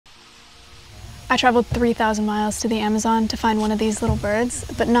I traveled 3,000 miles to the Amazon to find one of these little birds,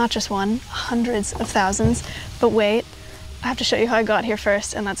 but not just one, hundreds of thousands. But wait, I have to show you how I got here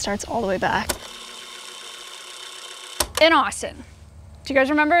first, and that starts all the way back. In Austin. Do you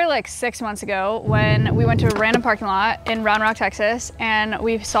guys remember like 6 months ago when we went to a random parking lot in Round Rock, Texas, and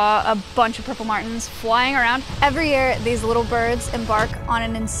we saw a bunch of purple martins flying around? Every year, these little birds embark on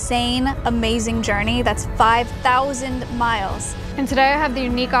an insane, amazing journey that's 5,000 miles. And today I have the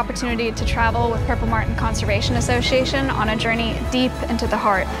unique opportunity to travel with Purple Martin Conservation Association on a journey deep into the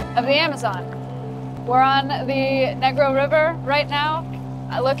heart of the Amazon. We're on the Negro River right now,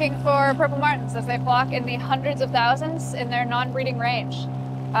 looking for purple martins as they flock in the hundreds of thousands in their non-breeding range,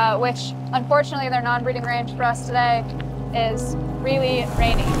 which unfortunately their non-breeding range for us today is really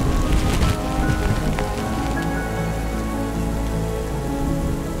rainy.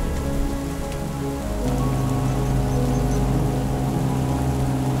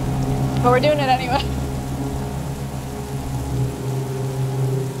 But we're doing it anyway.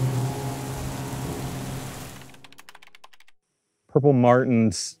 Purple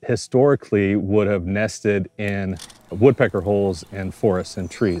martins historically would have nested in woodpecker holes in forests and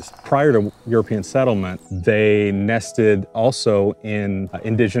trees. Prior to European settlement, they nested also in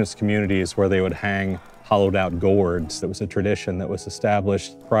indigenous communities where they would hang hollowed out gourds. That was a tradition that was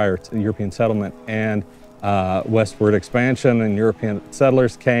established prior to European settlement. And westward expansion and European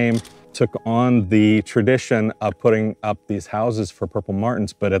settlers came, took on the tradition of putting up these houses for purple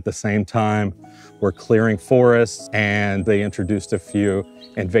martins, but at the same time were clearing forests, and they introduced a few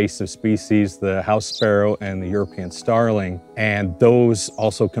invasive species, the house sparrow and the European starling, and those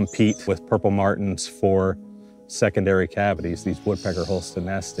also compete with purple martins for secondary cavities, these woodpecker holes to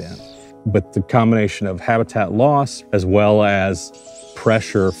nest in. But the combination of habitat loss as well as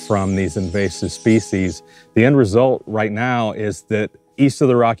pressure from these invasive species, the end result right now is that east of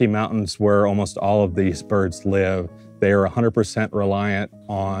the Rocky Mountains, where almost all of these birds live, they are 100% reliant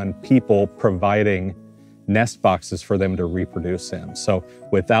on people providing nest boxes for them to reproduce in. So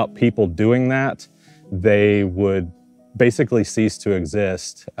without people doing that, they would basically cease to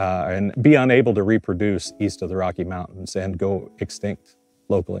exist and be unable to reproduce east of the Rocky Mountains and go extinct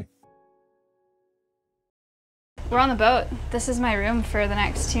locally. We're on the boat. This is my room for the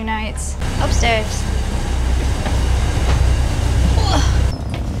next 2 nights. Upstairs.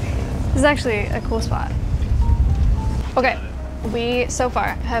 This is actually a cool spot. Okay, we so far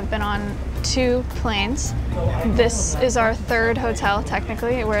have been on 2 planes. This is our 3rd hotel,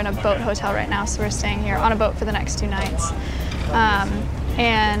 technically. We're in a boat hotel right now, so we're staying here on a boat for the next 2 nights.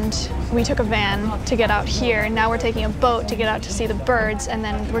 And we took a van to get out here. Now we're taking a boat to get out to see the birds, and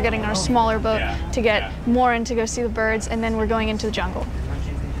then we're getting on a smaller boat to get more in to go see the birds, and then we're going into the jungle.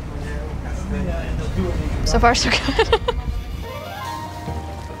 So far, so good.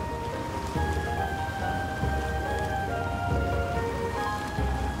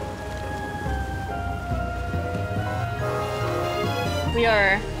 We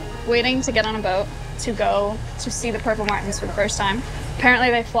are waiting to get on a boat to go to see the purple martins for the first time. Apparently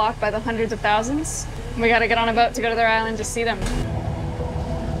they flock by the hundreds of thousands. We gotta get on a boat to go to their island to see them.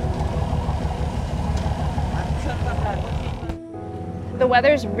 The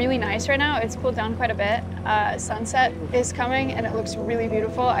weather's really nice right now. It's cooled down quite a bit. Sunset is coming and it looks really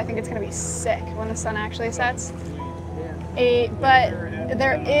beautiful. I think it's gonna be sick when the sun actually sets. But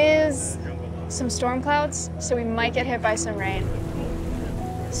there is some storm clouds, so we might get hit by some rain.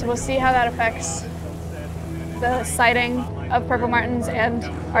 So we'll see how that affects the sighting of purple martins and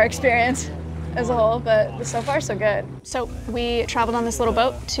our experience as a whole, but so far so good. So we traveled on this little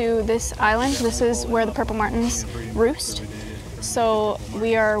boat to this island. This is where the purple martins roost. So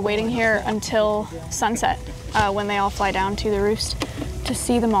we are waiting here until sunset when they all fly down to the roost to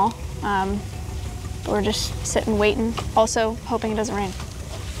see them all. We're just sitting waiting, also hoping it doesn't rain.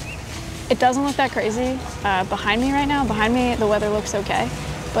 It doesn't look that crazy behind me right now. Behind me the weather looks okay.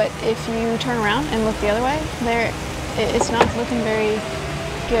 But if you turn around and look the other way, it's not looking very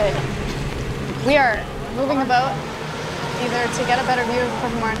good. We are moving the boat either to get a better view of the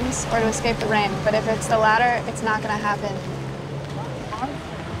purple martins or to escape the rain. But if it's the latter, it's not gonna happen.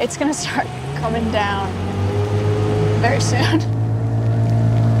 It's gonna start coming down very soon.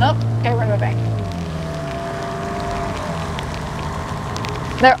 Oh, okay, we're moving.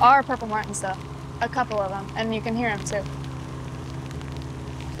 There are purple martins though, a couple of them, and you can hear them too.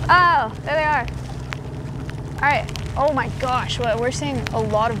 Oh, there they are. All right. Oh my gosh, we're seeing a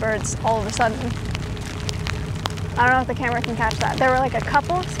lot of birds all of a sudden. I don't know if the camera can catch that. There were like a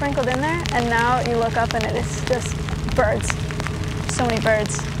couple sprinkled in there, and now you look up and it is just birds. So many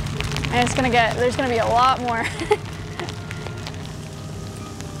birds. And there's gonna be a lot more.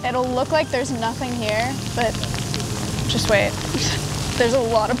 It'll look like there's nothing here, but just wait. There's a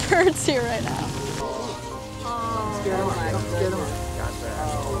lot of birds here right now.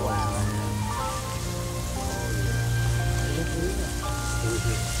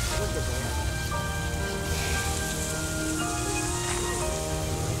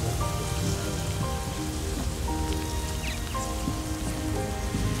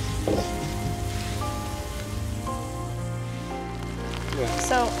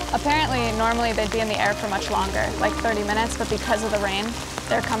 So apparently, normally they'd be in the air for much longer, like 30 minutes, but because of the rain,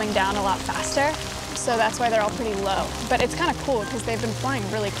 they're coming down a lot faster. So that's why they're all pretty low. But it's kind of cool because they've been flying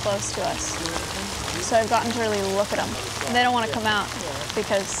really close to us. So I've gotten to really look at them. And they don't want to come out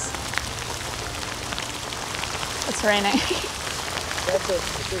because it's raining.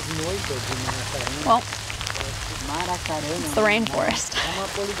 Well, it's the rainforest.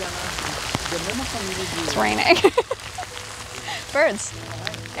 It's raining. Birds.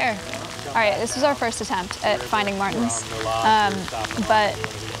 There. All right, this was our first attempt at finding martins, but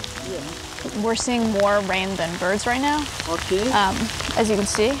we're seeing more rain than birds right now. As you can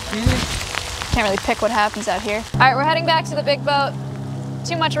see. Can't really pick what happens out here. All right, we're heading back to the big boat.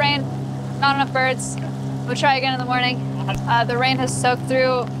 Too much rain, not enough birds. We'll try again in the morning. The rain has soaked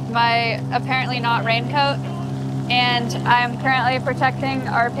through my apparently not raincoat, and I'm currently protecting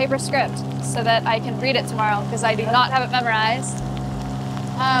our paper script so that I can read it tomorrow because I do not have it memorized.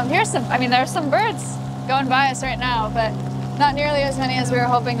 There's some birds going by us right now, but not nearly as many as we were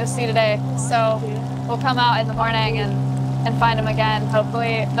hoping to see today. So we'll come out in the morning and find them again.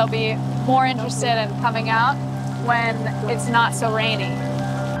 Hopefully they'll be more interested in coming out when it's not so rainy.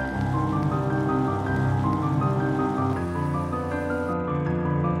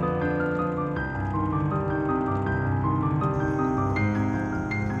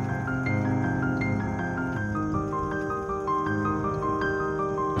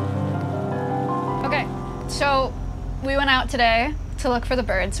 So we went out today to look for the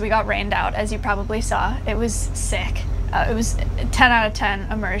birds. We got rained out, as you probably saw. It was sick. It was a 10 out of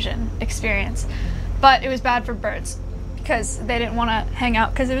 10 immersion experience. But it was bad for birds because they didn't want to hang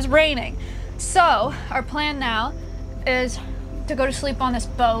out because it was raining. So our plan now is to go to sleep on this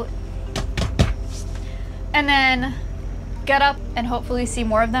boat and then get up and hopefully see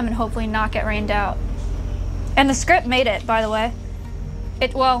more of them and hopefully not get rained out. And the script made it, by the way.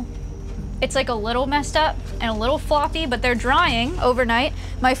 It's like a little messed up and a little floppy, but they're drying overnight.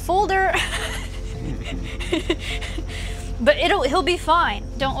 My folder, but he'll be fine.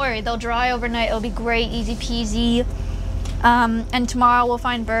 Don't worry, they'll dry overnight. It'll be great, easy peasy. And tomorrow we'll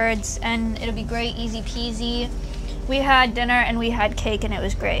find birds and it'll be great, easy peasy. We had dinner and we had cake and it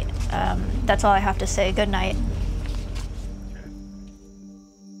was great. That's all I have to say. Good night.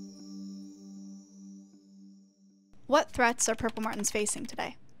 What threats are purple martins facing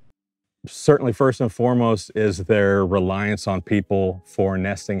today? Certainly, first and foremost, is their reliance on people for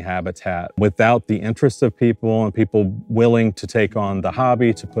nesting habitat. Without the interest of people and people willing to take on the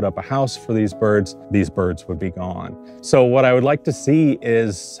hobby to put up a house for these birds would be gone. So what I would like to see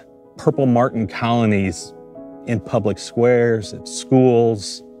is purple martin colonies in public squares, at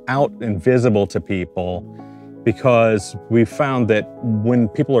schools, out and visible to people, because we've found that when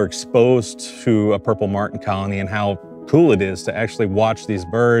people are exposed to a purple martin colony and how cool it is to actually watch these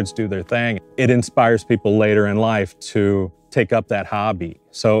birds do their thing, it inspires people later in life to take up that hobby.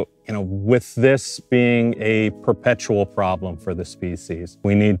 So, with this being a perpetual problem for the species,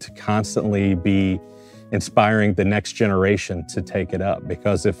 we need to constantly be inspiring the next generation to take it up,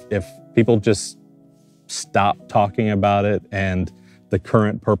 because if people just stop talking about it and the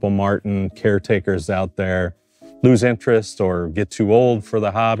current purple martin caretakers out there lose interest or get too old for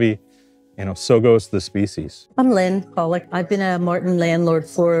the hobby, so goes the species. I'm Lynn Pollock. I've been a martin landlord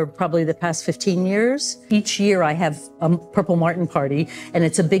for probably the past 15 years. Each year I have a purple martin party, and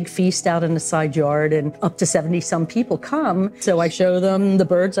it's a big feast out in the side yard, and up to 70-some people come. So I show them the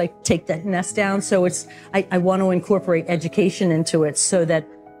birds, I take the nest down. So I want to incorporate education into it so that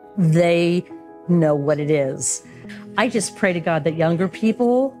they know what it is. I just pray to God that younger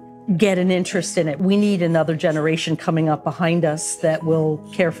people get an interest in it. We need another generation coming up behind us that will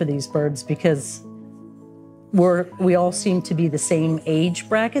care for these birds, because we all seem to be the same age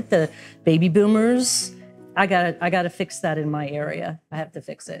bracket, the baby boomers. I gotta fix that in my area. I have to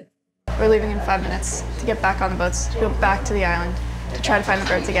fix it. We're leaving in 5 minutes to get back on the boats, to go back to the island, to try to find the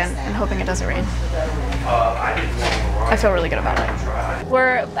birds again, and hoping it doesn't rain. I feel really good about it.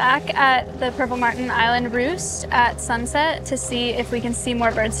 We're back at the Purple Martin Island Roost at sunset to see if we can see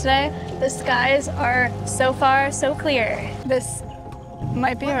more birds today. The skies are so far so clear. This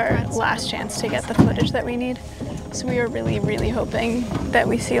might be our last chance to get the footage that we need. So we are really, really hoping that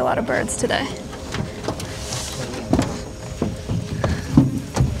we see a lot of birds today.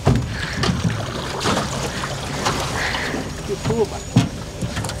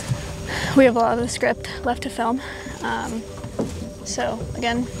 We have a lot of the script left to film. So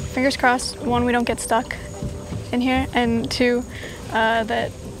again, fingers crossed, one, we don't get stuck in here, and two,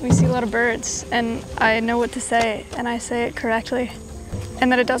 that we see a lot of birds and I know what to say and I say it correctly,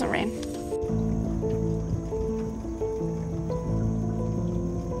 and that it doesn't rain.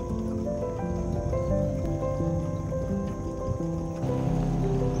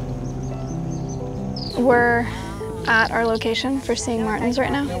 We're at our location for seeing martins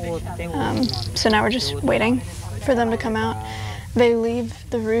right now. So now we're just waiting for them to come out. They leave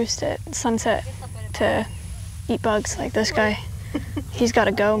the roost at sunset to eat bugs like this guy. He's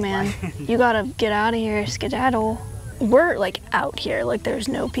gotta go, man. You gotta get out of here, skedaddle. We're like out here, like there's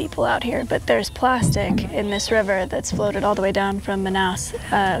no people out here, but there's plastic in this river that's floated all the way down from Manaus,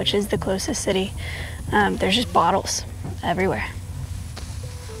 which is the closest city. There's just bottles everywhere.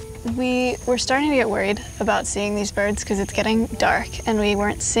 We were starting to get worried about seeing these birds because it's getting dark and we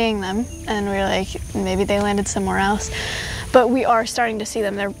weren't seeing them, and we were like, maybe they landed somewhere else. But we are starting to see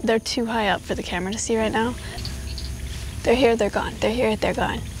them. They're too high up for the camera to see right now. They're here, they're gone. They're here, they're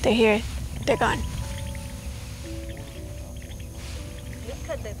gone. They're here, they're gone. Look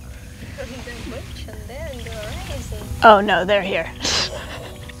at the motion there in the horizon. Oh no, they're here.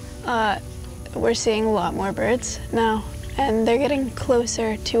 We're seeing a lot more birds now, and they're getting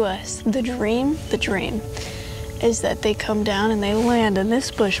closer to us. The dream is that they come down and they land in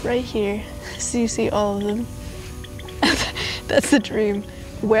this bush right here. So you see all of them. That's the dream.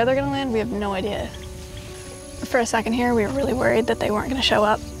 Where they're gonna land, we have no idea. For a second here, we were really worried that they weren't gonna show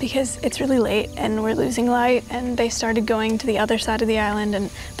up because it's really late and we're losing light, and they started going to the other side of the island,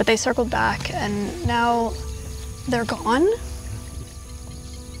 but they circled back and now they're gone.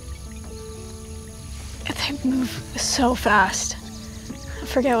 They move so fast. I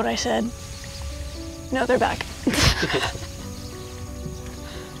forget what I said. No, they're back.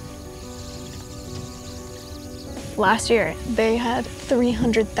 Last year, they had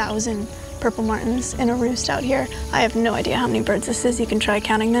 300,000 purple martins in a roost out here. I have no idea how many birds this is. You can try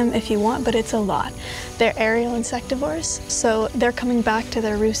counting them if you want, but it's a lot. They're aerial insectivores, so they're coming back to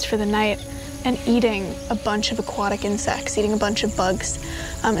their roost for the night and eating a bunch of aquatic insects, eating a bunch of bugs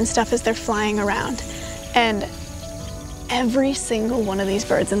and stuff as they're flying around. And every single one of these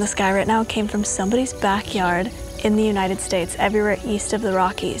birds in the sky right now came from somebody's backyard in the United States, everywhere east of the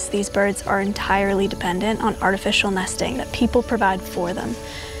Rockies. These birds are entirely dependent on artificial nesting that people provide for them.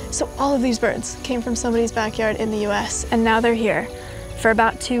 So all of these birds came from somebody's backyard in the US, and now they're here for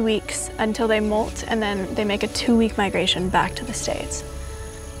about 2 weeks until they molt, and then they make a 2-week migration back to the States.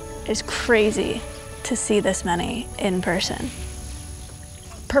 It's crazy to see this many in person.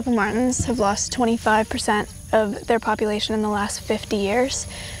 Purple martins have lost 25% of their population in the last 50 years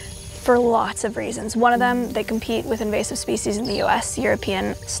for lots of reasons. One of them, they compete with invasive species in the US,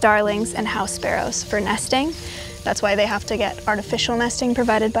 European starlings and house sparrows for nesting. That's why they have to get artificial nesting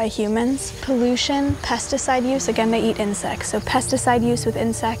provided by humans. Pollution, pesticide use, again, they eat insects. So pesticide use with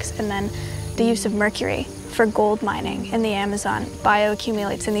insects, and then the use of mercury for gold mining in the Amazon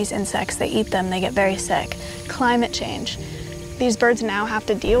bioaccumulates in these insects. They eat them, they get very sick. Climate change. These birds now have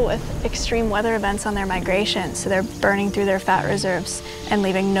to deal with extreme weather events on their migration, so they're burning through their fat reserves and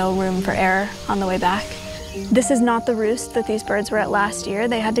leaving no room for air on the way back. This is not the roost that these birds were at last year.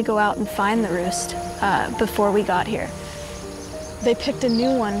 They had to go out and find the roost before we got here. They picked a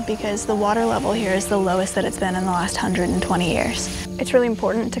new one because the water level here is the lowest that it's been in the last 120 years. It's really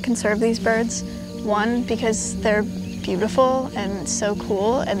important to conserve these birds. One, because they're beautiful and so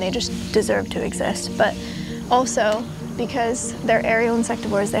cool and they just deserve to exist, but also because they're aerial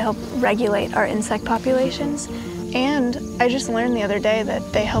insectivores. They help regulate our insect populations. And I just learned the other day that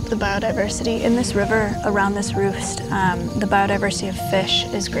they help the biodiversity in this river around this roost. The biodiversity of fish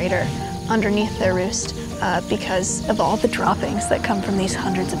is greater underneath their roost because of all the droppings that come from these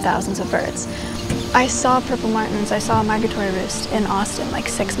hundreds of thousands of birds. I saw purple martins, I saw a migratory roost in Austin like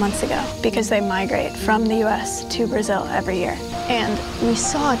 6 months ago because they migrate from the US to Brazil every year. And we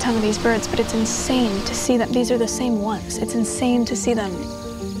saw a ton of these birds, but it's insane to see them. These are the same ones. It's insane to see them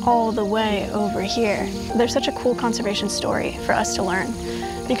all the way over here. They're such a cool conservation story for us to learn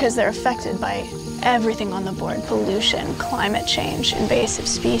because they're affected by everything on the board: pollution, climate change, invasive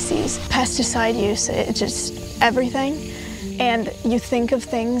species, pesticide use, just everything. And you think of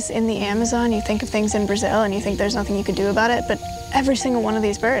things in the Amazon, you think of things in Brazil, and you think there's nothing you can do about it, but every single one of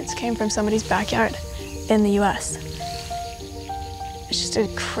these birds came from somebody's backyard in the US. It's just a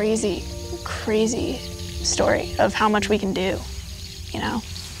crazy, crazy story of how much we can do, you know?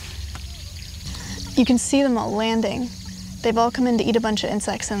 You can see them all landing. They've all come in to eat a bunch of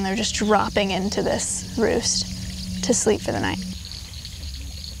insects and they're just dropping into this roost to sleep for the night.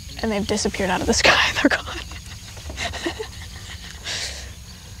 And they've disappeared out of the sky, they're gone.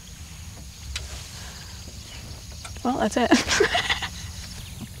 Well, that's it.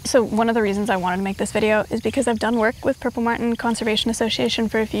 So one of the reasons I wanted to make this video is because I've done work with Purple Martin Conservation Association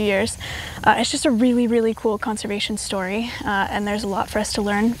for a few years. It's just a really, really cool conservation story, and there's a lot for us to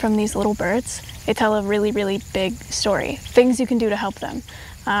learn from these little birds. They tell a really, really big story, things you can do to help them.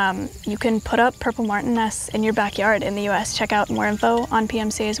 You can put up Purple Martin nests in your backyard in the US. Check out more info on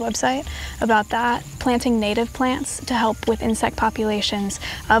PMCA's website about that. Planting native plants to help with insect populations,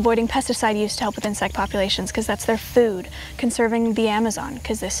 avoiding pesticide use to help with insect populations because that's their food, conserving the Amazon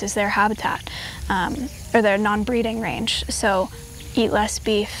because this is their habitat, or their non-breeding range. So eat less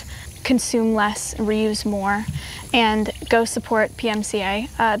beef, consume less, reuse more, and go support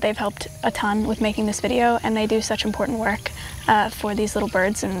PMCA. They've helped a ton with making this video and they do such important work for these little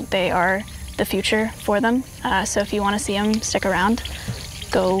birds, and they are the future for them. So if you want to see them stick around,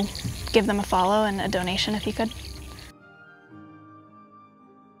 go give them a follow and a donation if you could.